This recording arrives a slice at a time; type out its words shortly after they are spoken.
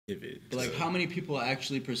But like, how many people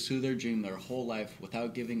actually pursue their dream their whole life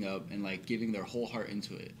without giving up and like giving their whole heart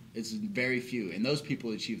into it? It's very few, and those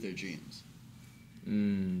people achieve their dreams.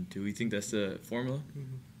 Do we think that's the formula?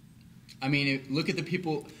 I mean, if we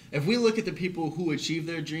look at the people who achieve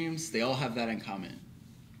their dreams, they all have that in common.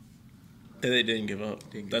 And they didn't give up.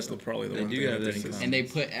 That's probably the one thing that they didn't. And they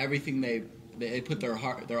put everything they put their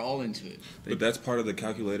heart, they're all into it. But that's part of the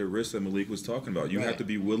calculated risk that Malik was talking about. You have to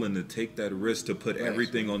be willing to take that risk to put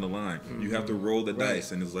everything on the line. You have to roll the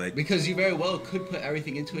dice, and it's like because you very well could put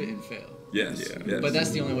everything into it and fail. Yes. But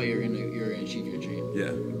that's the only way you're gonna achieve your dream.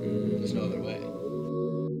 Yeah. There's no other way.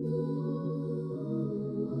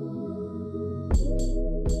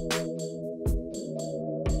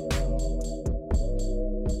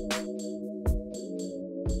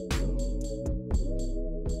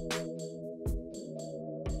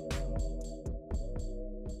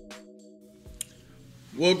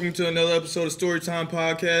 Welcome to another episode of Storytime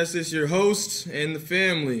Podcast. It's your host and the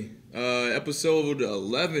family. Episode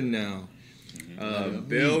 11 now.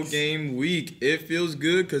 Bell game week. It feels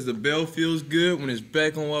good because the bell feels good when it's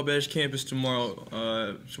back on Wabash campus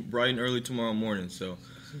tomorrow, bright and early tomorrow morning. So,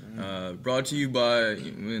 brought to you by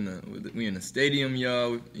we in the stadium,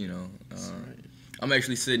 y'all. You know, I'm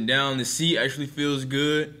actually sitting down. The seat actually feels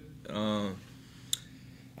good.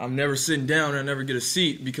 I'm never sitting down. I never get a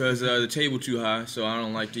seat because the table too high. So I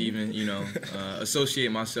don't like to even,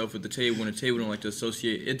 associate myself with the table when the table don't like to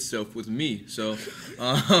associate itself with me. So,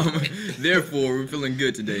 therefore, we're feeling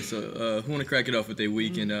good today. So, who want to crack it off with a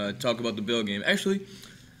week and talk about the Bell game? Actually,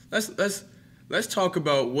 let's talk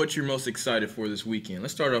about what you're most excited for this weekend.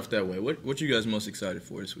 Let's start off that way. What you guys most excited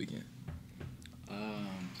for this weekend?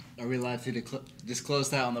 Are we allowed to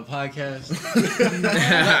disclose that on the podcast?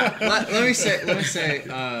 let me say,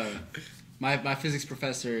 my physics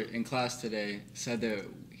professor in class today said that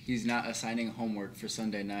he's not assigning homework for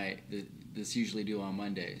Sunday night. That's usually due on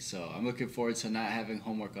Monday. So I'm looking forward to not having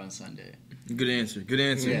homework on Sunday. Good answer.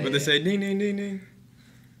 Yeah, but they say ding, ding, ding,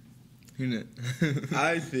 ding.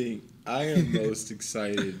 I think I am most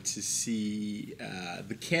excited to see I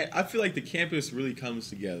feel like the campus really comes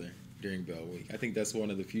together during Bell Week. I think that's one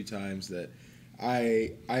of the few times that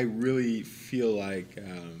I really feel like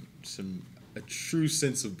a true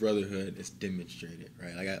sense of brotherhood is demonstrated,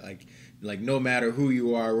 right? Like no matter who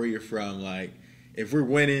you are, where you're from, like if we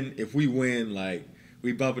win, like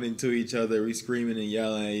we bumping into each other, we screaming and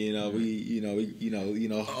yelling, all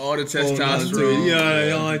the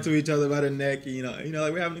testosterone, on to each other by the neck,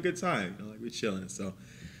 like we're having a good time, like we're chilling. So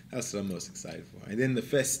that's what I'm most excited for. And then the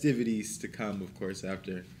festivities to come, of course,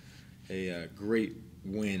 after a great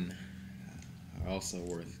win are also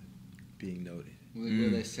worth being noted. What do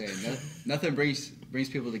they say? Nothing brings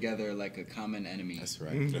people together like a common enemy. That's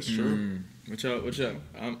right. That's true. What y'all?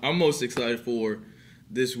 I'm most excited for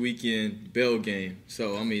this weekend Bell game.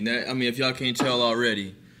 So I mean, if y'all can't tell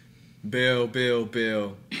already, Bell,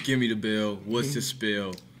 give me the bell. What's the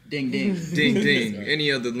spell? Ding ding. Ding ding.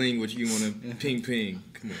 Any other language you want to ping?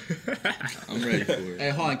 Come on, I'm ready for it. Hey,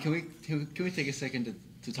 hold on. Can we take a second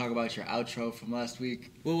to talk about your outro from last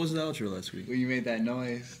week? What was the outro last week? When you made that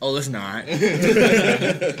noise. Oh, let's not.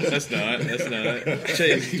 That's not.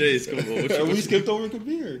 Chase, come on. We skipped over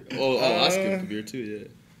Kabir. Oh, I skipped Kabir too, yeah.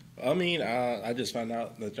 I mean, I just found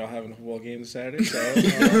out that y'all having a football game this Saturday, so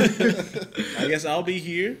I guess I'll be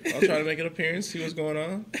here. I'll try to make an appearance, see what's going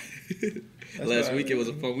on. Last weekend was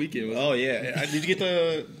a fun weekend. Oh, yeah. Did you get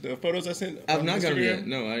the photos I sent? I've not got them yet.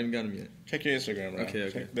 No, I haven't got them yet. Check your Instagram, right?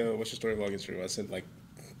 Okay. Check the What's Your Story vlog Instagram. I sent like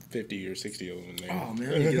 50 or 60 of them in there. Oh,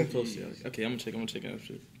 man, I need to get them posted. Okay, I'm going to check out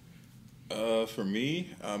shit. For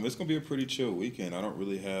me, it's gonna be a pretty chill weekend. I don't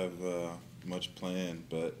really have much planned,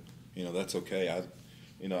 but that's okay.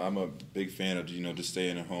 I'm a big fan of just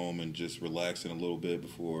staying at home and just relaxing a little bit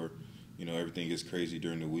before everything gets crazy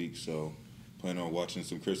during the week. So plan on watching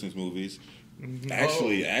some Christmas movies. Mm-hmm.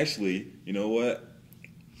 Actually, you know what?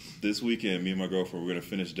 This weekend, me and my girlfriend, we're going to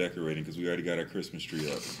finish decorating because we already got our Christmas tree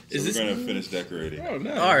up. So we're going to finish decorating. Oh,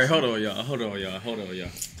 nice. All right, hold on, y'all.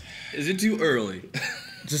 Is it too early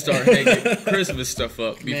to start hanging Christmas stuff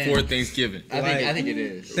up before Thanksgiving? I think it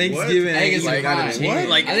is. Thanksgiving. I think it's a crime.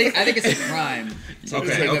 What? I think it's a crime.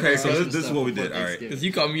 Okay, so this is what we did. All right. Because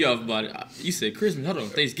you called me off about it. You said Christmas. Hold on,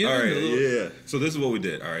 Thanksgiving? All right, yeah. So this is what we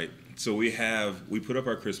did. All right. So we put up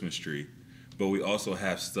our Christmas tree, but we also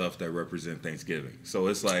have stuff that represent Thanksgiving. So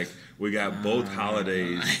it's like we got both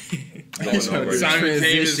holidays going on right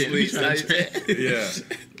simultaneously. Yeah.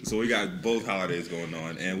 So we got both holidays going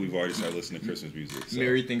on, and we've already started listening to Christmas music. So.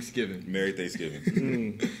 Merry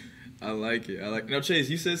Thanksgiving. I like it. Now, Chase,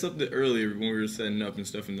 you said something earlier when we were setting up and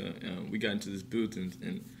stuff, and we got into this booth,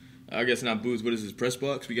 and I guess not booths, what is this, press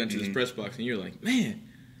box? We got into this press box, and you're like, man,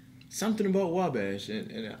 something about Wabash.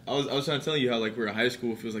 And I was trying to tell you how, like, we're at high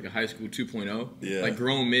school, it feels like a high school 2.0. Yeah. Like,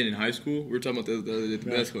 grown men in high school. We were talking about the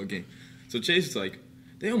basketball game. So Chase is like,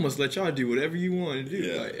 they almost let y'all do whatever you want to do.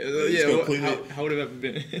 Yeah. Like, how would it have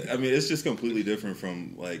been? I mean, it's just completely different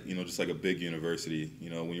from, like, you know, just like a big university.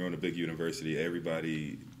 You know, when you're in a big university,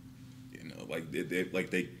 everybody, you know, like,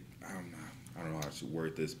 they I don't know how to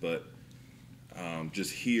word this, but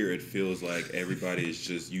just here it feels like everybody is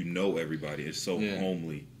just, you know, everybody. It's so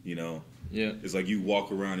homely, you know. Yeah. It's like you walk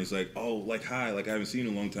around, it's like, oh, like, hi, like, I haven't seen you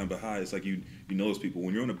in a long time, but hi. It's like you know those people.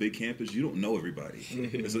 When you're on a big campus, you don't know everybody.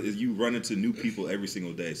 You run into new people every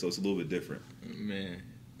single day, so it's a little bit different. Man,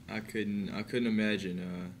 I couldn't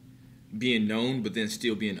imagine being known, but then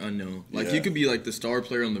still being unknown. Like, you could be, like, the star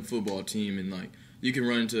player on the football team, and, like, you can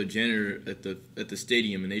run into a janitor at the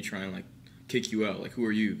stadium, and they try and, like, kick you out. Like, who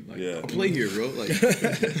are you? Like, I'll play here, bro. Like,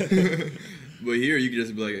 but here you can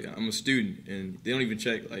just be like, I'm a student, and they don't even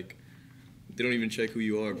check, like, who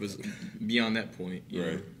you are, but beyond that point, you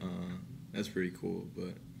know, that's pretty cool.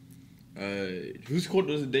 But whose quote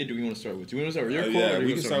of the day do we want to start with? Do we want to start with your quote? Yeah,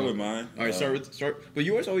 we can start with mine. All right, start. But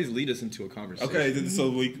you always lead us into a conversation. Okay,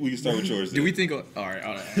 so we can start with yours. Do we think? All right.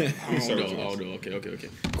 Okay.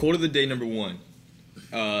 Quote of the day number 1.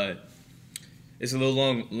 It's a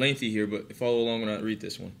little lengthy here, but follow along when I read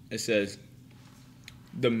this one. It says,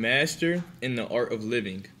 "The master in the art of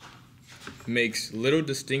living makes little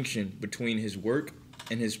distinction between his work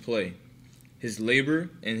and his play, his labor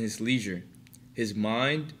and his leisure, his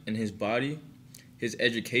mind and his body, his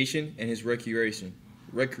education and his recreation,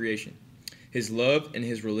 his love and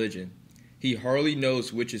his religion. He hardly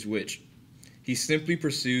knows which is which. He simply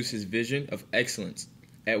pursues his vision of excellence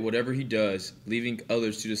at whatever he does, leaving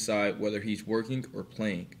others to decide whether he's working or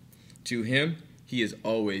playing. To him, he is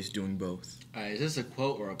always doing both." All right, is this a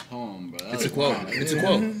quote or a poem, bro? It's a quote. It's a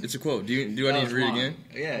quote. It's a quote. Do I need to read it again?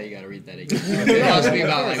 Yeah, you gotta read that again. It must be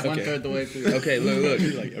about like one-third the way through. Okay, look.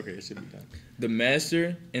 You're like, okay, it should be done. "The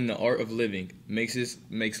master in the art of living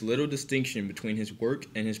makes little distinction between his work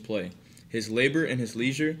and his play, his labor and his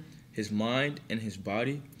leisure, his mind and his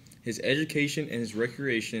body, his education and his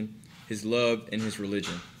recreation, his love and his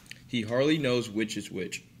religion. He hardly knows which is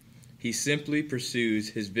which. He simply pursues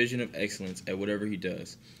his vision of excellence at whatever he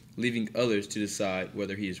does, leaving others to decide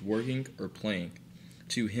whether he is working or playing.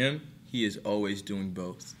 To him, he is always doing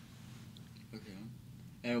both." Okay.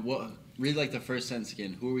 And read like the first sentence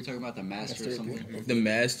again. Who are we talking about? The master or something? The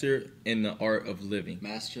master in the art of living.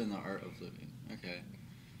 Master in the art of living. Okay.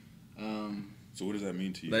 So what does that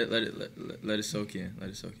mean to you? Let it soak in. Let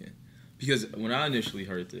it soak in. Because when I initially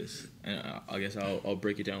heard this, and I guess I'll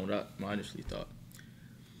break it down what I initially thought.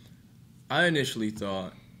 I initially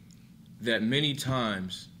thought that many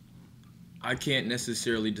times I can't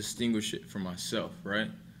necessarily distinguish it for myself, right?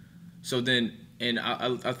 So then, and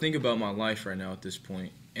I think about my life right now at this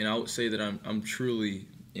point, and I would say that I'm truly,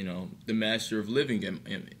 you know, the master of living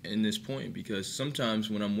in this point, because sometimes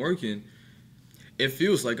when I'm working, it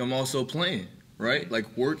feels like I'm also playing, right?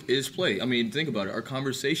 Like, work is play. I mean, think about it. Our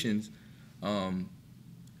conversations, 9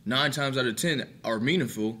 times out of 10 are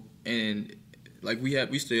meaningful, and like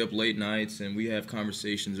we stay up late nights and we have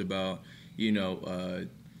conversations about, you know,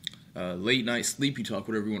 late night sleepy talk,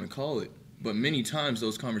 whatever you want to call it. But many times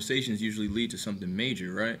those conversations usually lead to something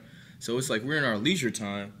major, right? So it's like we're in our leisure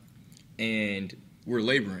time and we're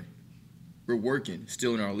laboring. We're working,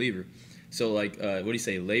 still in our labor. So like, what do you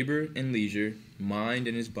say? Labor and leisure, mind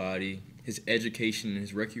and his body, his education and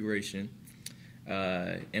his recreation.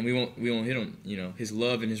 And we won't hit on, you know, his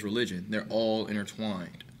love and his religion. They're all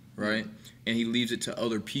intertwined, right? And he leaves it to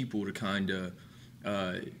other people to kind of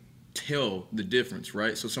tell the difference,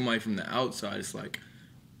 right? So somebody from the outside is like,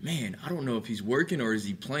 man, I don't know if he's working or is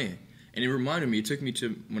he playing. And it reminded me, it took me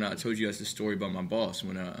to when I told you guys the story about my boss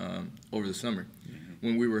when over the summer,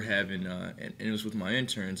 when we were having, and it was with my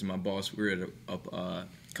interns and my boss, we were at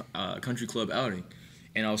a country club outing,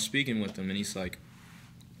 and I was speaking with him, and he's like,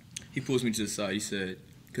 he pulls me to the side, he said,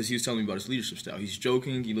 because he was telling me about his leadership style. He's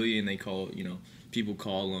joking, and they call, you know, people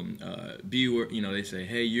call him, you know, they say,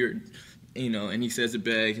 hey, you're, you know, and he says it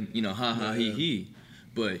back, and, you know, ha ha, he.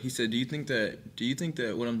 But he said, do you think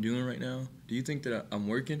that what I'm doing right now, do you think that I'm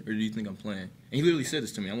working, or do you think I'm playing? And he literally said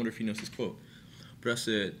this to me. I wonder if he knows this quote. But I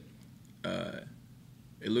said,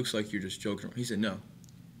 it looks like you're just joking around. He said, no,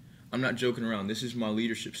 I'm not joking around. This is my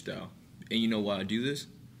leadership style. And you know why I do this?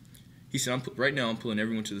 He said, right now I'm pulling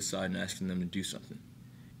everyone to the side and asking them to do something.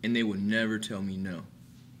 And they would never tell me no.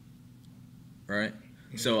 Right?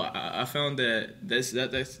 So I found that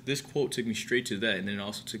this quote took me straight to that, and then it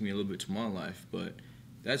also took me a little bit to my life. But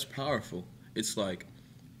that's powerful. It's like,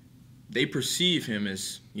 they perceive him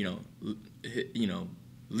as,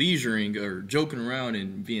 leisuring or joking around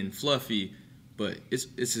and being fluffy, but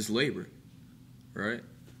it's his labor, right?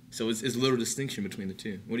 So it's a little distinction between the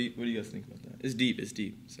two. What do you guys think about that? It's deep.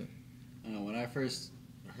 So when I first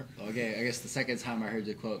I guess the second time I heard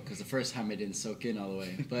the quote, because the first time it didn't soak in all the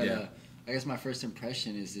way, but I guess my first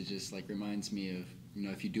impression is it just like reminds me of,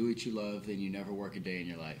 if you do what you love, then you never work a day in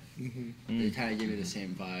your life. They kind of give me the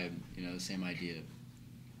same vibe, the same idea.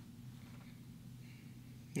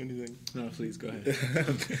 What do you think? No, please go ahead.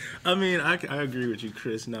 I mean, I agree with you,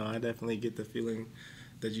 Chris. No, I definitely get the feeling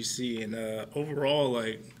that you see. And overall,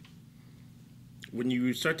 like, when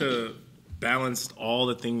you start to balance all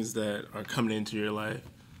the things that are coming into your life,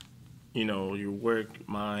 your work,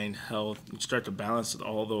 mind, health, you start to balance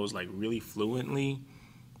all those, like, really fluently.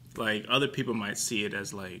 Like, other people might see it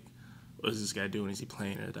as, like, what is this guy doing? Is he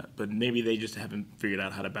playing or that? But maybe they just haven't figured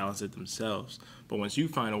out how to balance it themselves. But once you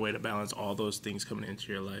find a way to balance all those things coming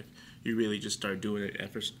into your life, you really just start doing it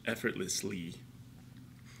effortlessly,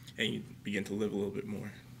 and you begin to live a little bit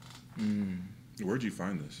more. Where'd you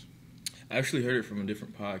find this? I actually heard it from a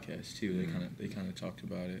different podcast too. They kind of talked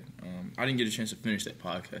about it. I didn't get a chance to finish that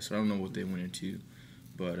podcast, so I don't know what they went into.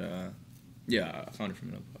 But I found it from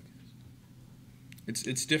another podcast.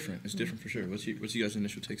 It's different. It's different for sure. What's you guys'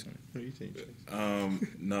 initial takes on it? What do you think?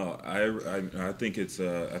 No, I think it's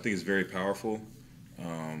very powerful.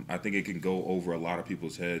 I think it can go over a lot of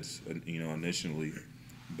people's heads, initially,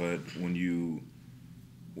 but when you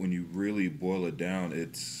really boil it down,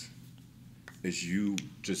 it's you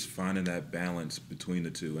just finding that balance between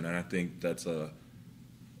the two, and I think that's a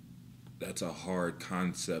hard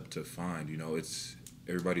concept to find. It's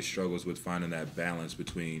everybody struggles with finding that balance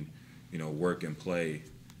between work and play,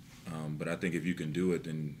 but I think if you can do it,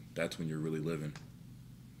 then that's when you're really living.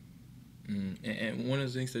 And one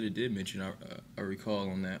of the things that it did mention, I recall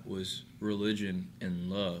on that, was religion and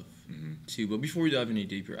love, too. But before we dive any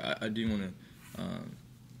deeper, I do want to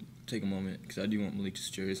take a moment, because I do want Malik to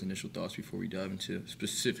share his initial thoughts before we dive into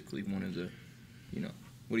specifically one of the,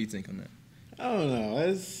 what do you think on that? I don't know.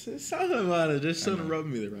 It's something about it just doesn't rub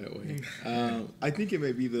me the right way. I think it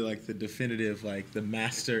may be the definitive, the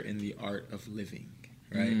master in the art of living,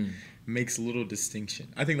 right? Makes little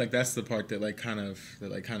distinction. I think that's the part that kind of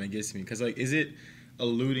gets me, because is it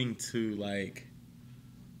alluding to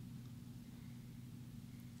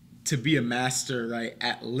to be a master, right,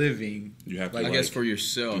 at living? You have to, I guess for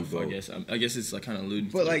yourself. I guess it's kind of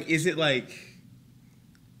alluding. But is it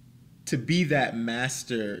to be that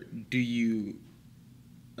master, do you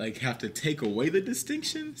have to take away the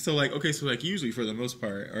distinction? So usually for the most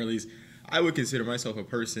part, or at least I would consider myself a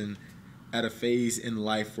person at a phase in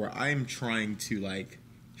life where I'm trying to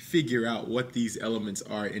figure out what these elements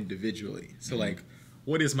are individually. So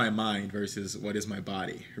what is my mind versus what is my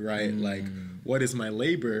body, right? What is my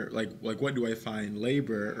labor? What do I find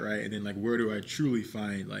labor, right? And then where do I truly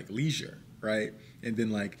find leisure, right? And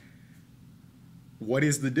then what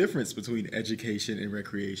is the difference between education and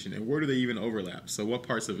recreation, and where do they even overlap? So what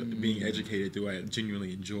parts of being educated do I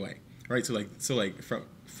genuinely enjoy, right? So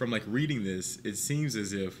from reading this, it seems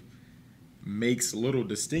as if makes little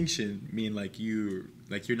distinction mean you're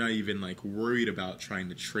not even worried about trying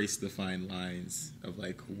to trace the fine lines of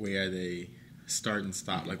where they start and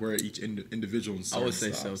stop, where each individual starts. I would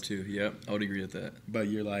say so too. Yep, I would agree with that. But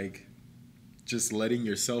you're just letting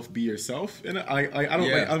yourself be yourself, and I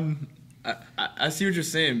see what you're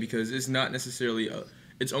saying, because it's not necessarily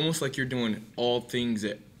it's almost like you're doing all things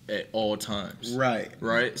at all times.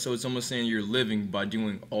 Right? So it's almost saying you're living by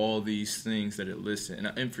doing all these things that it lists.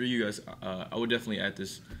 And for you guys, I would definitely add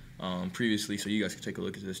this previously, so you guys can take a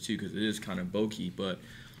look at this too, because it is kind of bulky, but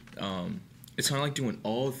it's kind of like doing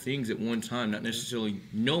all things at one time, not necessarily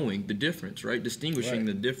knowing the difference, right? Distinguishing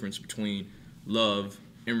the difference between love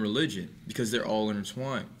and religion, because they're all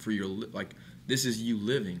intertwined for your, this is you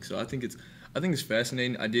living. So I think it's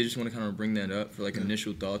fascinating. I did just want to kind of bring that up for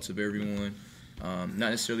initial thoughts of everyone. Not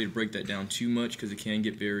necessarily to break that down too much, because it can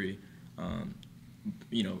get very,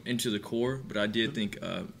 into the core. But I did think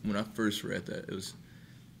when I first read that, it was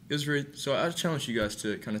very. So I challenge you guys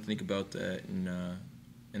to kind of think about that, and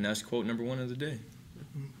that's quote number 1 of the day.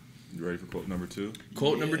 You ready for quote number 2?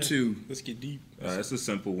 Quote number 2. Let's get deep. It's a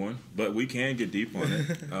simple one, but we can get deep on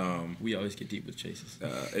it. We always get deep with chases.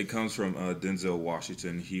 It comes from Denzel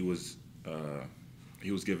Washington. He was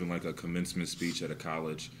giving a commencement speech at a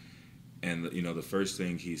college. And, the first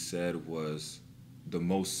thing he said was, the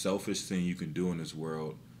most selfish thing you can do in this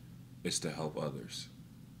world is to help others.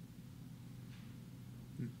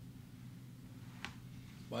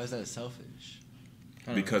 Why is that selfish?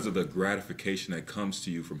 Because of the gratification that comes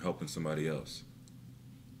to you from helping somebody else.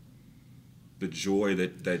 the joy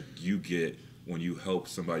that you get when you help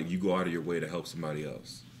somebody, you go out of your way to help somebody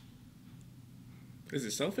else. Is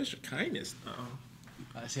it selfish or kindness?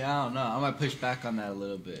 See, I don't know. I might push back on that a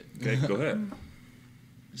little bit. Okay, go ahead.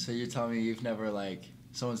 So you're telling me you've never, like,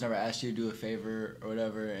 someone's never asked you to do a favor or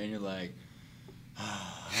whatever, and you're like, all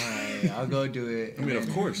right, I'll go do it. I mean, of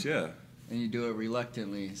course, yeah. And you do it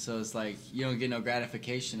reluctantly. So it's like you don't get no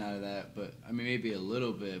gratification out of that, but, I mean, maybe a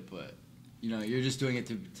little bit, but, you know, you're just doing it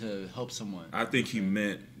to help someone. I think he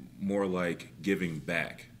meant more like giving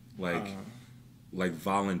back, like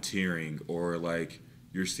volunteering, or like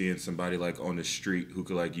you're seeing somebody like on the street who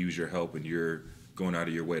could like use your help, and you're going out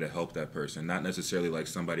of your way to help that person. Not necessarily like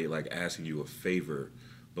somebody like asking you a favor,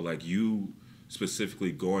 but like you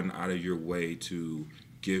specifically going out of your way to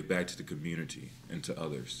give back to the community and to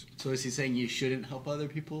others. So is he saying you shouldn't help other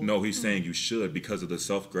people? No, he's saying you should, because of the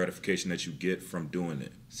self-gratification that you get from doing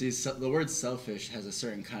it. See, the word selfish has a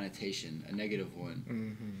certain connotation, a negative one.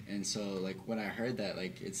 Mm-hmm. And so, like, when I heard that,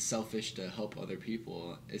 like, it's selfish to help other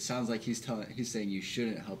people, it sounds like he's saying you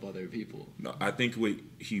shouldn't help other people. No, I think what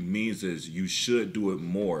he means is you should do it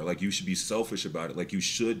more. Like, you should be selfish about it. Like, you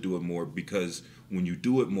should do it more, because when you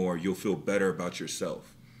do it more, you'll feel better about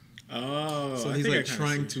yourself. Oh, so he's like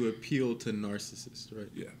trying to appeal to narcissists, right?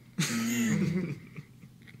 Yeah.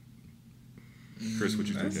 Chris, what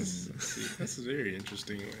you think? That's very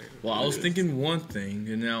interesting. Well, I was thinking one thing,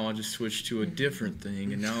 and now I just switched to a different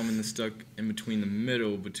thing, and now I'm stuck in between the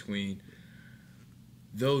middle between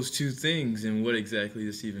those two things and what exactly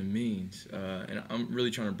this even means. And I'm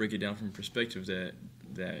really trying to break it down from a perspective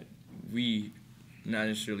that we not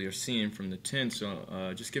necessarily are seeing from the 10.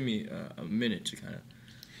 So just give me a minute to kind of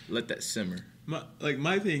let that simmer.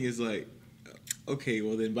 My thing is like, okay,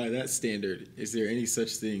 well then by that standard, is there any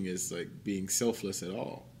such thing as like being selfless at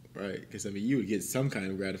all, right? Because I mean, you would get some kind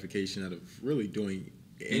of gratification out of really doing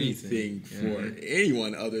anything for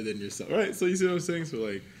anyone other than yourself, right? So you see what I'm saying?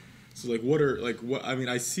 So what I mean,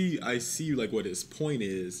 I see like what his point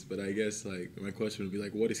is, but I guess like my question would be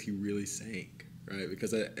like, what is he really saying, right?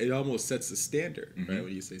 Because it almost sets the standard, right,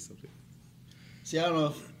 when you say something. See, I don't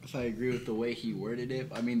know if I agree with the way he worded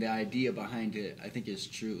it. I mean, the idea behind it, I think, is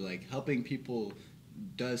true. Like, helping people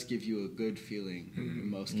does give you a good feeling in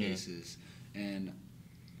most cases. And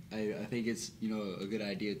I think it's, you know, a good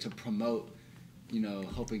idea to promote, you know,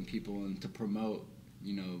 helping people, and to promote,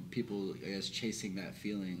 you know, people, I guess, chasing that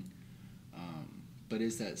feeling. But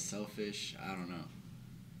is that selfish? I don't know.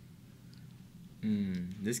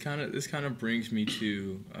 This kind of brings me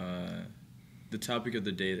to the topic of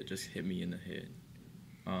the day that just hit me in the head.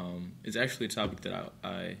 It's actually a topic that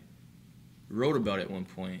I wrote about at one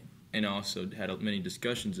point, and also had many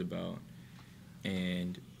discussions about.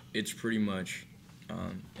 And it's pretty much,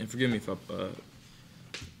 and forgive me if I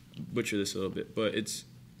butcher this a little bit, but it's,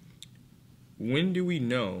 when do we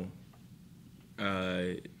know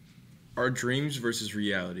our dreams versus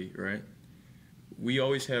reality, right? We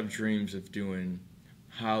always have dreams of doing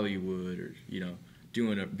Hollywood, or, you know,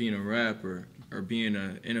 being a rapper or being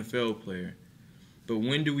an NFL player. But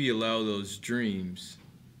when do we allow those dreams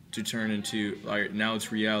to turn into, like, now it's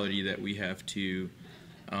reality that we have to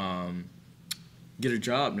get a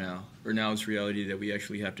job now, or now it's reality that we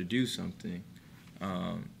actually have to do something?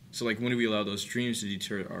 So, like, when do we allow those dreams to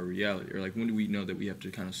deter our reality? Or, like, when do we know that we have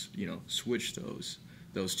to kind of, you know, switch those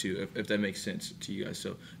two, if that makes sense to you guys?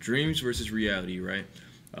 So, dreams versus reality, right?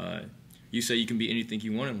 You say you can be anything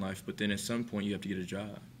you want in life, but then at some point you have to get a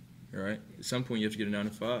job, right? At some point you have to get a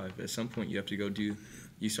 9-to-5. At some point you have to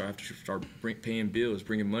have to start paying bills,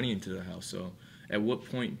 bringing money into the house. So at what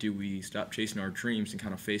point do we stop chasing our dreams and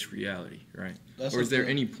kind of face reality, right? Or is there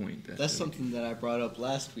any point that... That's something that I brought up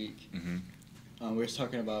last week. We were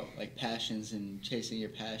talking about, like, passions and chasing your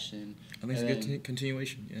passion. I think it's a good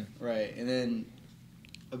continuation, yeah. Right, and then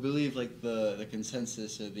I believe, like, the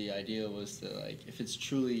consensus or the idea was that, like, if it's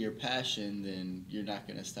truly your passion, then you're not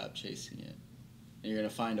going to stop chasing it. And you're going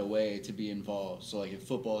to find a way to be involved. So, like, if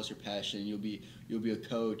football is your passion, you'll be a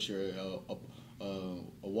coach or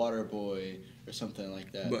a water boy or something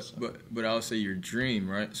like that. But I'll say your dream,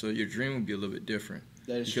 right? So your dream would be a little bit different.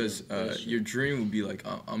 That is because true. Your dream would be like,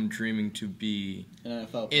 I'm dreaming to be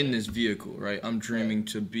in this vehicle, right? I'm dreaming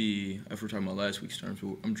to be, if we're talking about last week's terms,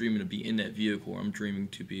 I'm dreaming to be in that vehicle. I'm dreaming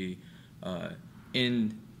to be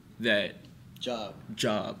in that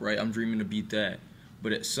job, right? I'm dreaming to be that.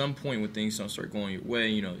 But at some point, when things don't start going your way,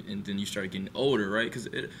 you know, and then you start getting older, right? Because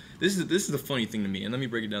this is the funny thing to me, and let me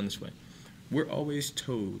break it down this way. We're always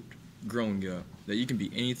told, growing up, that you can be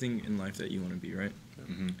anything in life that you want to be, right?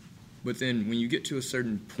 Mm-hmm. But then when you get to a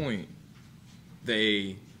certain point,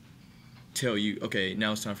 they tell you, okay,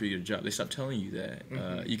 now it's time for you to get a job. They stop telling you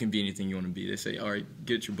that you can be anything you want to be. They say, all right,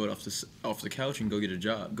 get your butt off the couch and go get a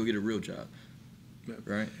job. Go get a real job. Yeah.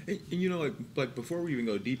 Right? And you know, like before we even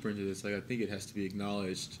go deeper into this, like I think it has to be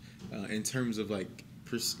acknowledged in terms of when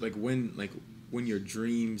your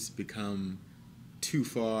dreams become too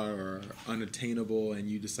far or unattainable and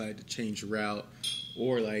you decide to change route,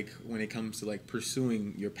 or like when it comes to like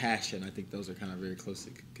pursuing your passion. I think those are kind of very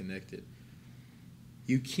closely connected.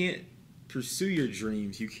 You can't pursue your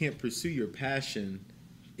dreams, you can't pursue your passion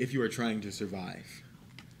if you are trying to survive,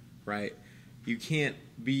 right? You can't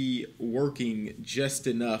be working just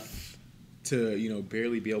enough to, you know,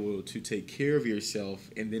 barely be able to take care of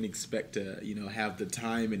yourself and then expect to, you know, have the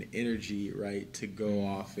time and energy, right, to go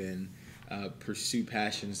off and pursue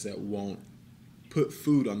passions that won't put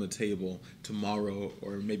food on the table tomorrow,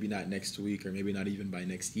 or maybe not next week, or maybe not even by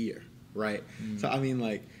next year, right? So I mean,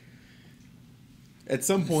 like, at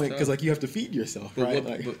some point, because like you have to feed yourself, right?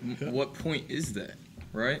 But what point is that,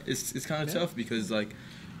 right? It's kind of tough because like,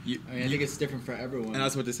 I think it's different for everyone. And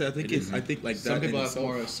that's what they say. I think like some that people have itself,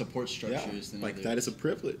 more support structures than like others. that is a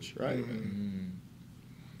privilege, right? And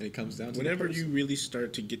it comes down to whenever the you person. really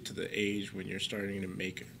start to get to the age when you're starting to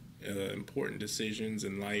make important decisions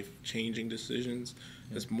and life-changing decisions,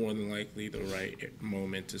 it's more than likely the right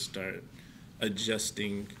moment to start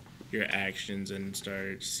adjusting your actions and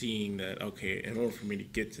start seeing that, okay, in order for me to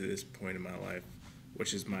get to this point in my life,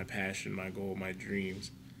 which is my passion, my goal, my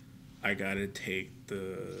dreams, I gotta take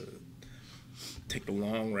the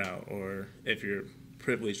long route, or if you're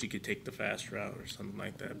privileged, you could take the fast route or something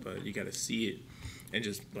like that. But you gotta see it and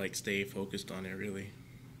just like stay focused on it, really.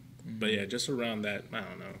 But yeah, just around that, I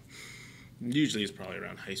don't know. Usually it's probably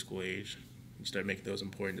around high school age. You start making those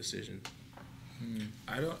important decisions.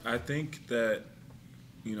 I think that,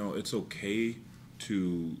 you know, it's okay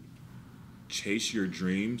to chase your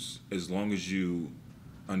dreams as long as you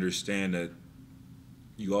understand that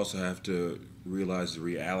you also have to realize the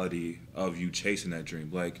reality of you chasing that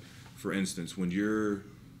dream. Like, for instance, when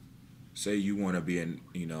say you want to be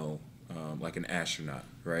like an astronaut,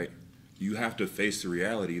 right? You have to face the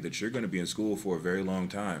reality that you're going to be in school for a very long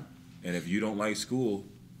time. And if you don't like school,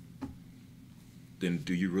 then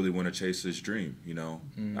do you really want to chase this dream, you know?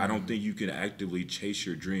 I don't think you can actively chase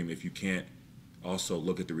your dream if you can't also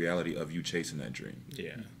look at the reality of you chasing that dream.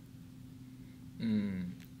 Yeah.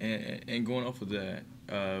 And going off of that,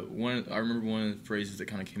 I remember one of the phrases that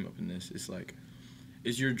kind of came up in this. It's like,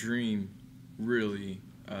 is your dream really?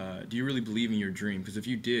 Do you really believe in your dream? Because if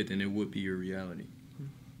you did, then it would be your reality,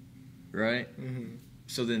 right?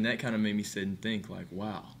 So then that kind of made me sit and think, like,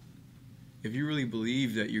 wow, if you really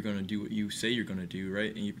believe that you're gonna do what you say you're gonna do,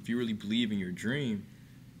 right? And if you really believe in your dream,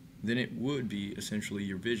 then it would be essentially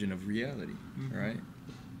your vision of reality, right?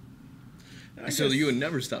 So you would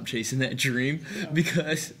never stop chasing that dream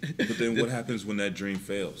because. But then what happens when that dream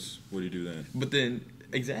fails? What do you do then? But then,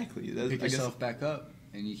 exactly. Pick yourself back up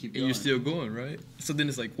and you keep going. And you're still going, right? So then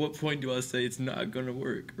it's like, what point do I say it's not going to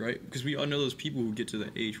work, right? Because we all know those people who get to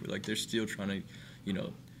the age where, like, they're still trying to, you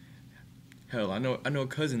know, hell, I know a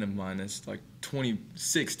cousin of mine that's, like,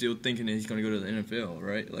 26 still thinking that he's going to go to the NFL,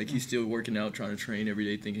 right? Like, he's still working out, trying to train every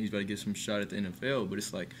day, thinking he's about to get some shot at the NFL. But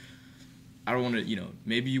it's like, I don't want to, you know,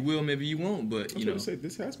 maybe you will, maybe you won't, but, you know. Say,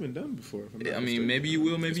 this has been done before. I mean, maybe you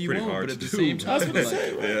will, maybe you won't, but at the same time, I was gonna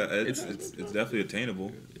say, right? Yeah, it's definitely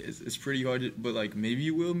attainable. It's pretty hard to, but like maybe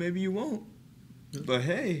you will, maybe you won't. But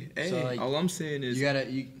hey, So, like, all I'm saying is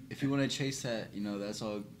if you want to chase that, you know, that's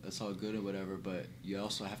all good or whatever, but you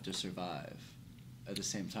also have to survive at the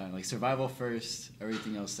same time. Like, survival first,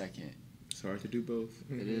 everything else second. It's hard to do both.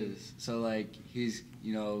 It is. So, like, he's,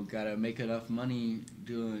 you know, got to make enough money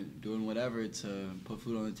doing whatever to put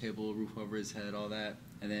food on the table, roof over his head, all that.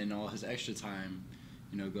 And then all his extra time,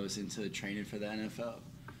 you know, goes into training for the NFL.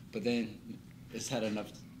 But then is that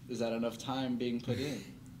enough time being put in?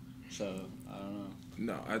 So, I don't know.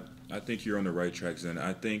 No, I think you're on the right tracks, and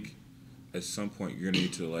I think at some point you're gonna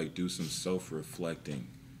need to like do some self-reflecting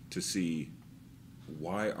to see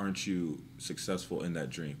why aren't you successful in that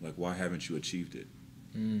dream? Like, why haven't you achieved it?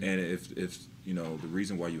 And if you know the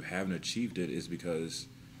reason why you haven't achieved it is because,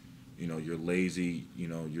 you know, you're lazy, you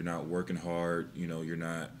know, you're not working hard, you know, you're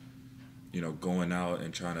not, you know, going out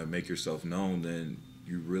and trying to make yourself known, then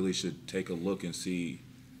you really should take a look and see,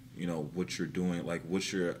 you know, what you're doing, like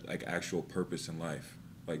what's your like actual purpose in life.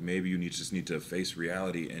 Like, maybe you just need to face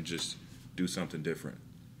reality and just do something different.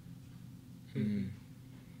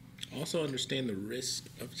 Also understand the risk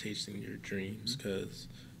of chasing your dreams, because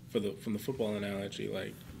from the football analogy,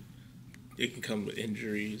 like, it can come with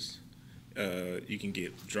injuries. You can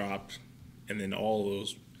get dropped, and then all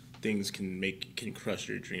those things can crush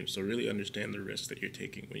your dreams. So really understand the risks that you're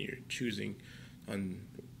taking when you're choosing on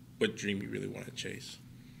what dream you really want to chase.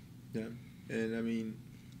 Yeah, and I mean,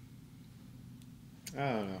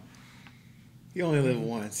 I don't know. You only live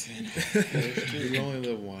once. You only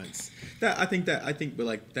live once. I think, but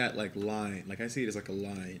like that, like line, like I see it as like a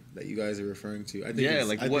line that you guys are referring to. I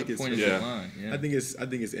think what point is the line? Yeah. I think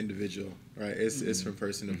it's individual, right? It's from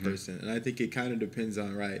person to person, and I think it kind of depends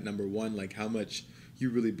on, right, number one, like how much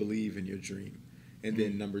you really believe in your dream, and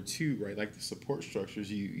then number two, right, like the support structures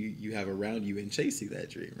you have around you in chasing that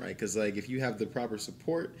dream, right? Because like if you have the proper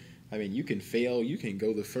support, I mean, you can fail. You can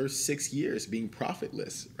go the first 6 years being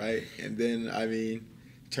profitless, right? And then, I mean,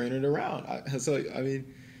 turn it around. So, I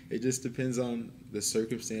mean, it just depends on the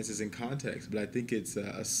circumstances and context. But I think it's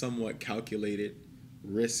a somewhat calculated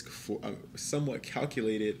risk for somewhat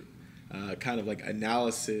calculated kind of like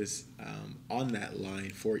analysis on that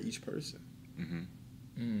line for each person.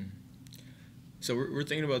 So we're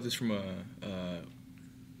thinking about this from a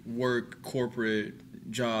work, corporate,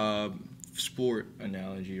 job, sport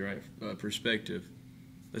analogy, right? Perspective.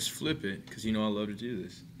 Let's flip it, because I love to do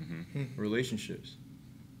this. Relationships,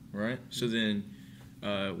 right? So then,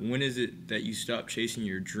 when is it that you stop chasing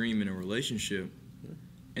your dream in a relationship,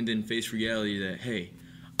 and then face reality that, hey,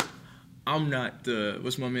 I'm not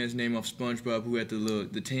what's my man's name off SpongeBob who had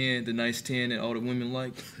the nice tan that all the women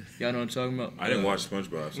liked? Y'all know what I'm talking about? I didn't watch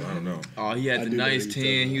SpongeBob, so I don't know. Oh, he had the nice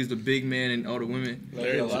tan. He was the big man and all the women.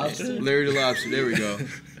 Larry the Lobster? Larry the Lobster. There we go.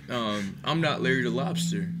 I'm not Larry the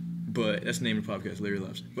Lobster, but that's the name of the podcast, Larry the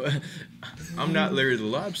Lobster. But I'm not Larry the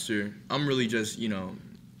Lobster. I'm really just,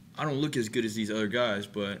 I don't look as good as these other guys,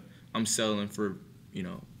 but I'm settling for,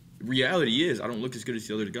 reality is I don't look as good as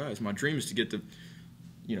the other guys. My dream is to get the,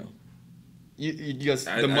 you guys,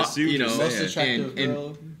 most attractive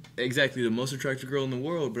girl. Exactly, the most attractive girl in the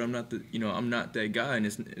world, but I'm not I'm not that guy, and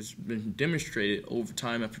it's been demonstrated over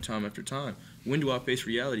time after time after time. When do I face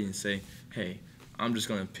reality and say, hey, I'm just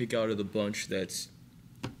gonna pick out of the bunch that's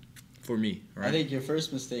for me, right? I think your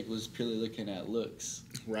first mistake was purely looking at looks.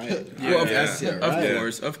 Right.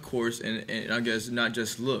 Of course, and I guess not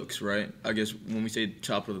just looks, right? I guess when we say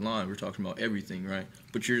top of the line, we're talking about everything, right?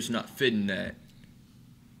 But you're just not fitting that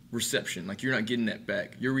reception. Like you're not getting that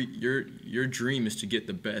back. Your dream is to get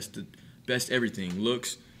the best everything,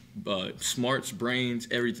 looks, smarts, brains,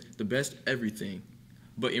 everything, the best everything.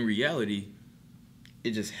 But in reality,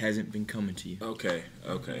 it just hasn't been coming to you. Okay.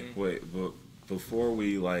 Wait, but before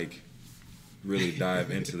we really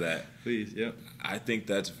dive into that, Please, yep. I think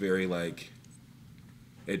that's very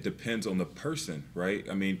it depends on the person, right?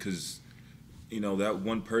 I mean, because that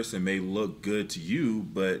one person may look good to you,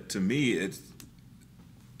 but to me,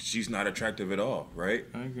 she's not attractive at all, right?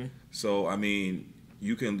 I agree. So I mean,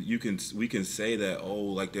 we can say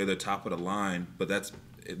that they're the top of the line, but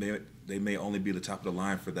they may only be the top of the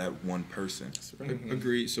line for that one person.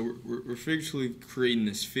 Agreed. So we're figuratively creating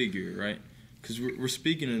this figure, right? Because we're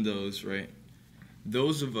speaking of those, right?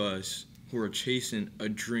 Those of us who are chasing a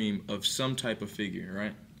dream of some type of figure,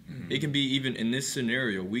 right? It can be even in this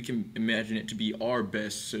scenario, we can imagine it to be our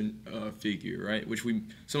best figure, right? Which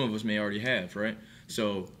some of us may already have, right?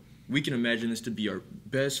 So we can imagine this to be our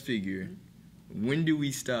best figure. When do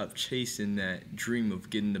we stop chasing that dream of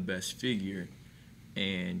getting the best figure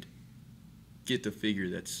and get the figure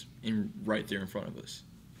that's right there in front of us?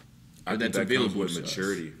 I think that comes with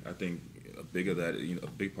maturity. I think a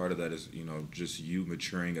big part of that is just you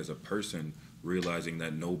maturing as a person, realizing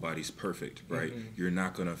that nobody's perfect, right? You're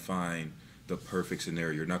not gonna find the perfect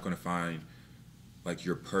scenario. You're not gonna find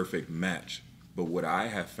your perfect match. But what I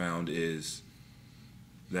have found is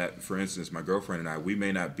that, for instance, my girlfriend and I, we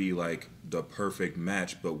may not be the perfect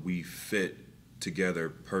match, but we fit together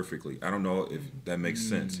perfectly. I don't know if that makes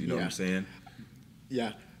sense. You know what I'm saying?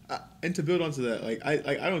 Yeah. And to build onto that,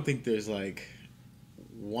 I don't think there's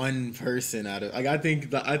one person out of I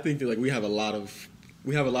think that we have a lot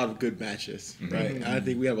of good matches, right? And I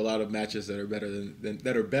think we have a lot of matches that are better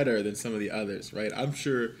than some of the others, right? I'm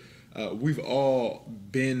sure we've all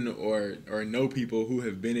been or know people who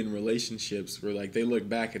have been in relationships where they look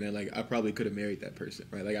back and they're I probably could have married that person,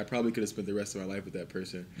 right? I probably could have spent the rest of my life with that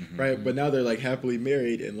person, right? But now they're happily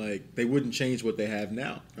married and they wouldn't change what they have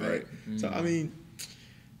now, right? So I mean,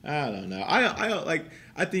 I don't know.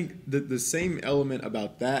 I think the same element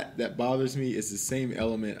about that bothers me is the same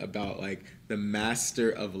element about the master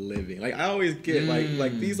of living. I always get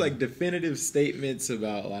these definitive statements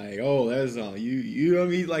about that's all you know what I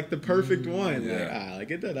mean, the perfect one.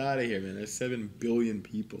 Get that out of here, man. There's 7 billion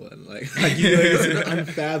people and it's an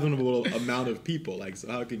unfathomable amount of people.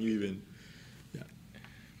 So how can you even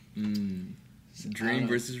Dream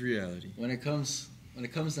versus reality. When it comes when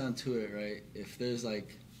it comes down to it, right? If there's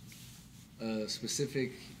like a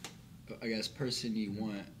specific, I guess, person you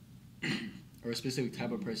want, or a specific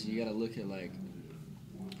type of person, you gotta look at like,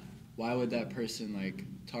 why would that person like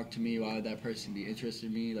talk to me? Why would that person be interested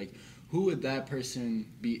in me? Like, who would that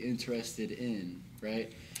person be interested in,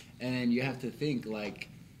 right? And then you have to think like,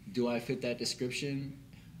 do I fit that description?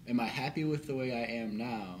 Am I happy with the way I am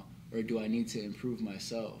now, or do I need to improve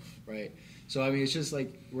myself, right? So, I mean, it's just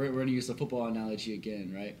like, we're going to use the football analogy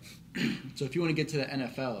again, right? So if you want to get to the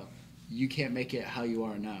NFL, you can't make it how you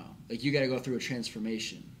are now. Like, you got to go through a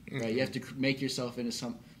transformation, right? Mm-hmm. You have to make yourself into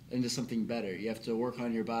something better. You have to work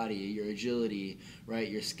on your body, your agility, right,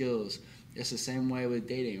 your skills. It's the same way with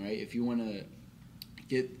dating, right? If you want to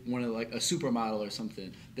get one of like a supermodel or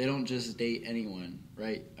something, they don't just date anyone,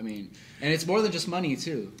 right? I mean, and it's more than just money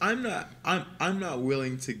too. I'm not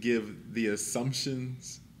willing to give the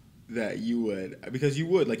assumptions that you would, because you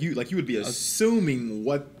would you would be assuming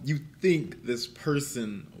what you think this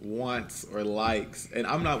person wants or likes, and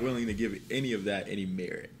I'm not willing to give any of that any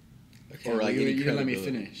merit. Okay, or like you didn't let me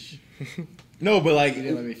finish. No, but like you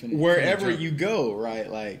didn't let me finish. Wherever you go, right?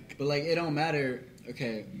 Like, but like it don't matter.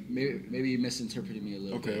 Okay, maybe you misinterpreted me a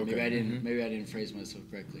little bit. Maybe I didn't. Maybe I didn't phrase myself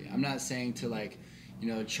correctly. I'm not saying to like,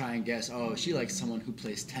 try and guess. Oh, she likes someone who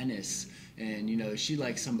plays tennis, and she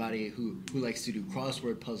likes somebody who likes to do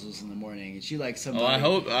crossword puzzles in the morning, and she likes somebody. Oh, I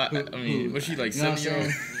hope. I mean, what she like? That's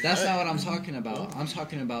not what I'm talking about. I'm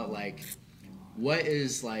talking about like, what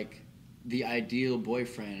is like the ideal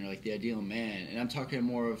boyfriend or like the ideal man, and I'm talking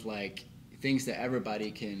more of like things that everybody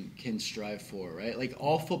can strive for, right? Like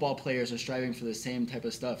all football players are striving for the same type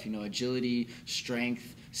of stuff, agility,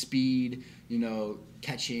 strength, speed,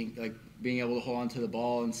 catching, like being able to hold on to the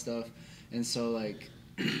ball and stuff. And so like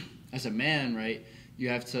as a man, right, you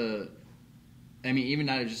have to, I mean, even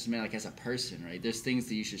not just a man, like as a person, right, there's things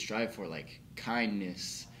that you should strive for, like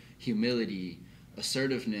kindness, humility,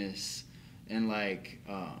 assertiveness, and like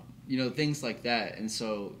things like that. And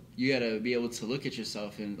so you gotta be able to look at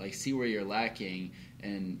yourself and like see where you're lacking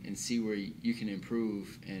and see where you can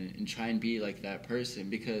improve and try and be like that person.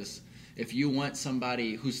 Because if you want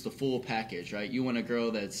somebody who's the full package, right, you want a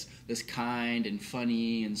girl that's kind and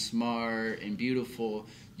funny and smart and beautiful,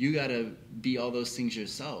 you gotta be all those things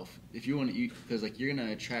yourself. If you want to, because like you're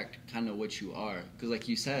gonna attract kind of what you are. Because like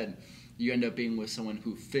you said, you end up being with someone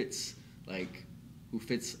who fits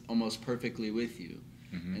almost perfectly with you.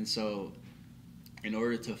 Mm-hmm. And so in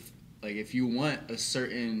order to, like, if you want a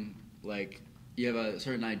certain, like, you have a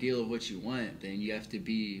certain ideal of what you want, then you have to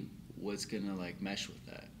be what's gonna, like, mesh with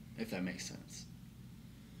that, if that makes sense.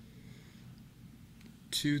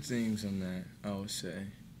 Two things on that, I would say.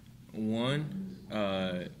 One,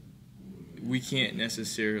 we can't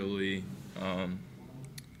necessarily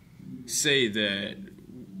say that,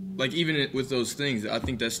 like, even with those things, I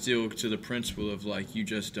think that's still to the principle of, like, you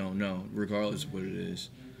just don't know, regardless of what it is.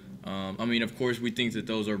 I mean, of course, we think that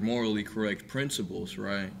those are morally correct principles,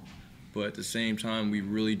 right? But at the same time, we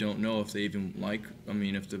really don't know if they even like, I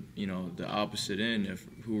mean, if the opposite end, if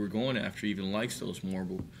who we're going after even likes those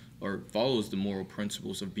moral or follows the moral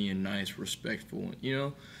principles of being nice, respectful,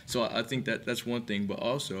 So I think that that's one thing. But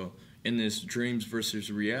also, in this dreams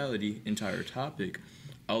versus reality entire topic,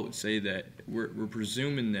 I would say that we're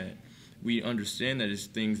presuming that we understand that it's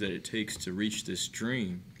things that it takes to reach this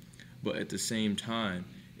dream, but at the same time,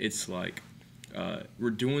 it's like we're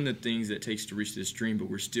doing the things that it takes to reach this dream, but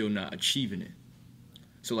we're still not achieving it.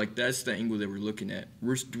 So like that's the angle that we're looking at.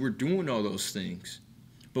 We're doing all those things,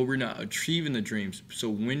 but we're not achieving the dreams. So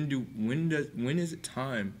when is it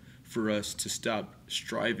time for us to stop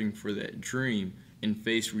striving for that dream and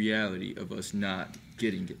face reality of us not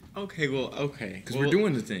getting it? Okay. Because we're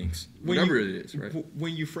doing the things, whatever it is, right?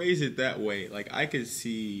 When you phrase it that way, like I could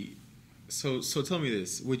see. So tell me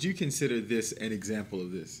this: would you consider this an example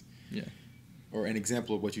of this? Yeah. Or an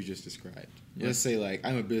example of what you just described? Yeah. Let's say like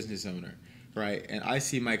I'm a business owner, right, and I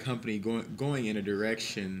see my company going in a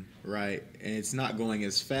direction, right, and it's not going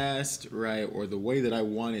as fast, right, or the way that I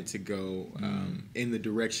want it to go in the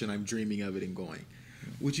direction I'm dreaming of it and going.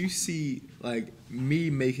 Would you see like me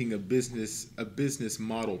making a business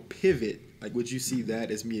model pivot? Like, would you see that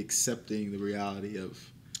as me accepting the reality of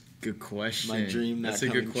good question? My dream not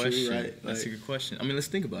coming good question. True, right? That's a good question. I mean, let's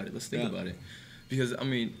think about it. Because I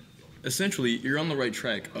mean, essentially, you're on the right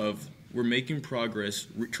track of we're making progress,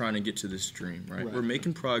 we're trying to get to this dream, right? We're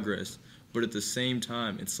making progress, but at the same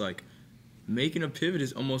time, it's like making a pivot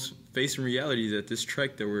is almost facing reality that this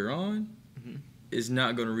track that we're on is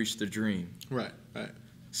not going to reach the dream. Right.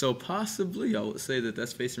 So possibly, I would say that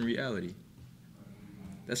that's facing reality.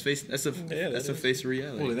 That's a face of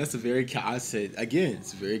reality. Well, that's a very. I said again,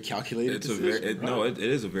 it's a very calculated. It's decision, it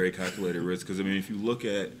is a very calculated risk because I mean, if you look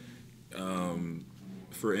at,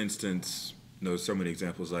 for instance, so many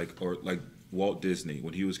examples like Walt Disney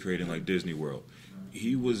when he was creating like Disney World,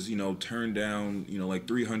 he was turned down like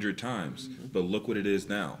 300 times, but look what it is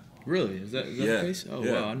now. Really? Is that the case? Oh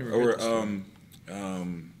wow, I never heard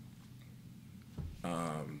this.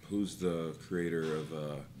 Who's the creator of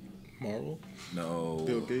Marvel. No.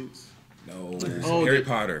 Bill Gates. No. Harry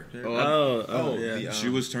Potter. Yeah. She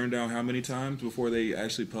was turned down how many times before they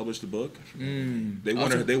actually published the book? They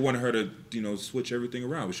wanted her to switch everything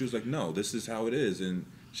around, but she was like, no, this is how it is, and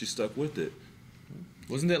she stuck with it.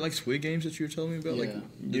 Wasn't that like Squid Games that you were telling me about? Yeah.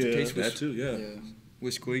 Like the case That too. Yeah.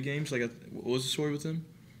 with Squid Games. Like, what was the story with him?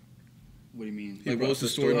 What do you mean? Like, what was the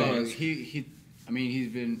story behind? He's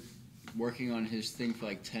been working on his thing for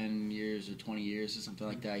like 10 years or 20 years or something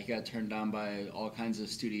like that. He got turned down by all kinds of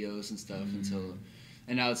studios and stuff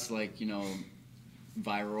and now it's like,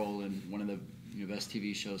 viral and one of the best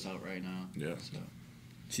TV shows out right now. Yeah. So.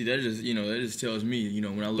 See, that just tells me,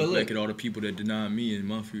 when I look back at all the people that deny me in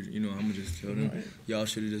my future, I'm gonna just tell them, y'all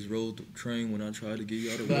should have just rolled the train when I tried to get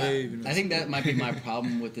y'all the wave. I think that might be my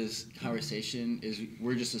problem with this conversation is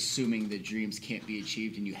we're just assuming that dreams can't be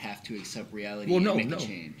achieved and you have to accept reality and make a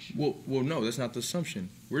change. Well, no, that's not the assumption.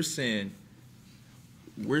 We're saying.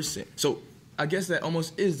 So I guess that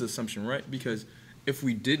almost is the assumption, right? Because if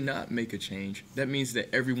we did not make a change, that means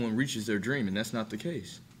that everyone reaches their dream, and that's not the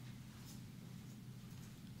case.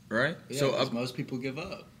 Right? Yeah, so most people give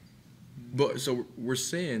up. But so we're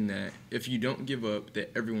saying that if you don't give up,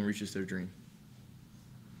 that everyone reaches their dream.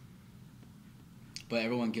 But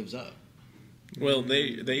everyone gives up. Well,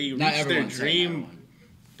 they Not reach their everyone, dream,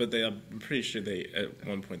 but I'm pretty sure at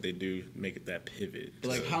one point they do make that pivot. But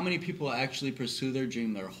like, how many people actually pursue their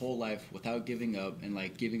dream their whole life without giving up and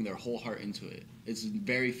like giving their whole heart into it? It's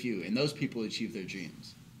very few, and those people achieve their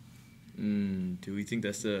dreams. Do we think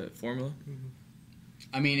that's the formula? Mm-hmm.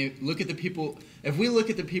 I mean, if we look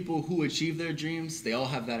at the people who achieve their dreams, they all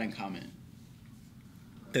have that in common.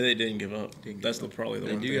 And they didn't give up. That's probably the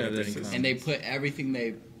one thing have that in common. And they put everything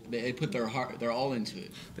they put their heart, they're all into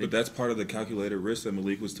it. But that's part of the calculated risk that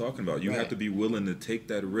Malik was talking about. You have to be willing to take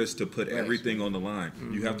that risk to put everything on the line.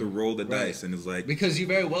 Mm-hmm. You have to roll the dice, and it's like because you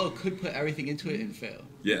very well could put everything into it and fail.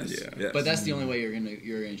 Yes. But that's the only way you're gonna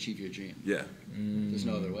achieve your dream. Yeah. There's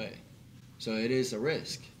no other way. So it is a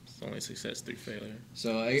risk. It's only success through failure.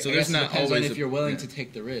 So I guess it depends on if you're willing to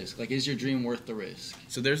take the risk. Like, is your dream worth the risk?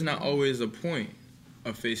 So there's not always a point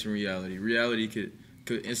of facing reality. Reality could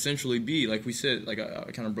essentially be, like we said, like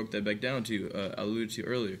I kind of broke that back down to you, I alluded to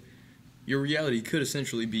earlier. Your reality could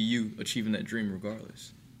essentially be you achieving that dream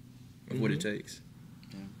regardless of what it takes.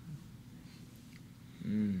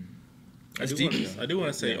 I do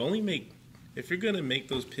want to say, if you're going to make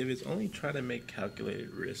those pivots, only try to make calculated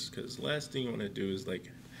risks, because the last thing you want to do is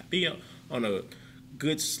like be on a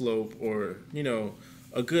good slope or,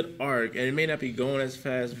 a good arc, and it may not be going as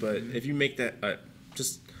fast, but if you make that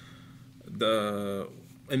just the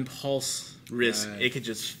impulse risk, it could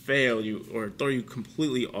just fail you or throw you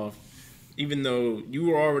completely off, even though you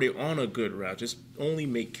were already on a good route. Just only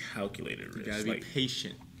make calculated risks. You gotta be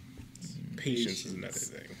patient. Patience is another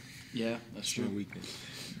thing. Yeah, that's true. Weakness.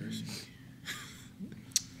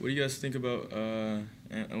 What do you guys think about,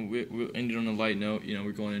 and we'll end it on a light note,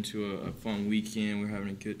 we're going into a fun weekend, we're having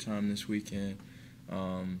a good time this weekend.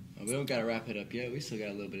 We don't got to wrap it up yet, we still got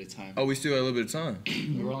a little bit of time. Oh, we still got a little bit of time.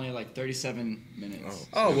 We're only at like 37 minutes.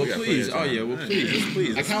 Please.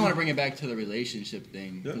 Please. I kind of want to bring it back to the relationship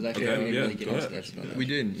thing, because I feel like we didn't really get into that. We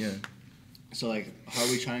didn't, yeah. So like, how are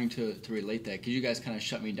we trying to relate that? Because you guys kind of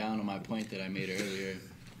shut me down on my point that I made earlier.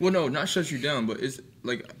 Well, no, not shut you down, but it's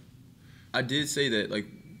like, I did say that, like,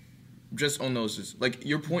 just on those, like,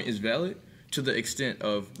 your point is valid to the extent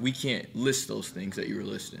of we can't list those things that you were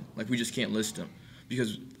listing. Like, we just can't list them.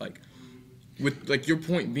 Because, like, with, like, your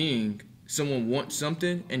point being someone wants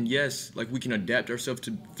something, and yes, like, we can adapt ourselves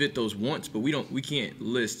to fit those wants, but we can't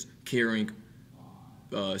list caring,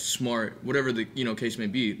 smart, whatever the, case may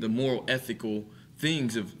be, the moral, ethical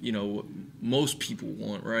things of, what most people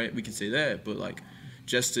want, right? We can say that, but, like,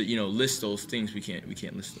 just to, list those things, we can't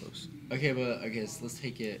list those. Okay, but I guess let's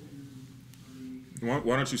take it. Why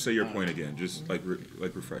don't you say your point again? Just like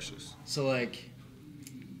refresh us. So like,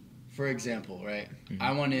 for example, right?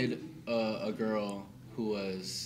 I wanted a girl who was